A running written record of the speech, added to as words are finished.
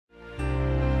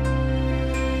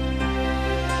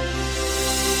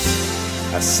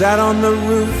sat on the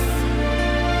roof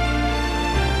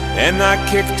and I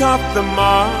kicked off the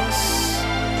moss.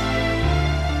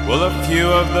 Well, a few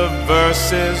of the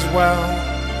verses, well,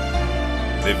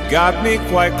 they've got me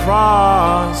quite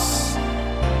cross,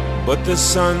 but the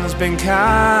sun's been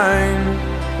kind.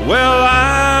 Well,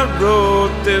 I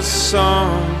wrote this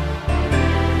song.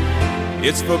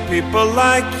 It's for people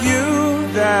like you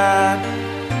that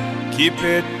keep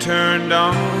it turned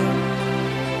on.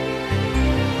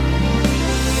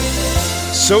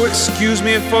 So excuse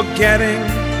me for forgetting,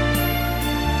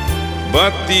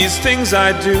 but these things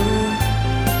I do.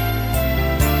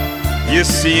 You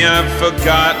see, I've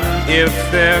forgotten if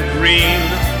they're green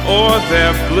or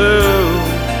they're blue.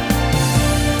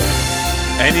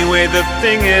 Anyway, the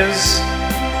thing is,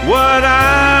 what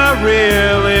I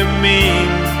really mean,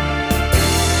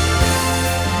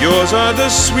 yours are the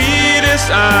sweetest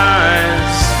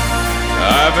eyes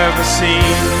I've ever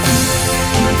seen.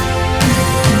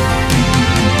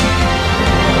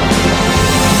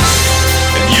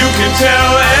 And you can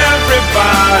tell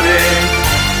everybody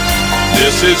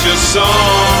this is your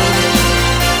song.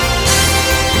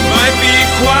 Might be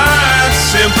quite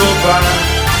simple, but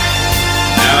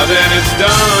now that it's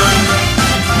done,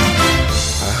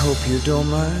 I hope you don't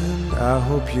mind, I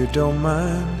hope you don't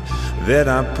mind that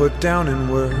I put down in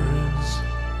words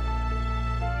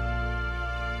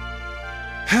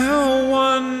how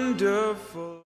wonderful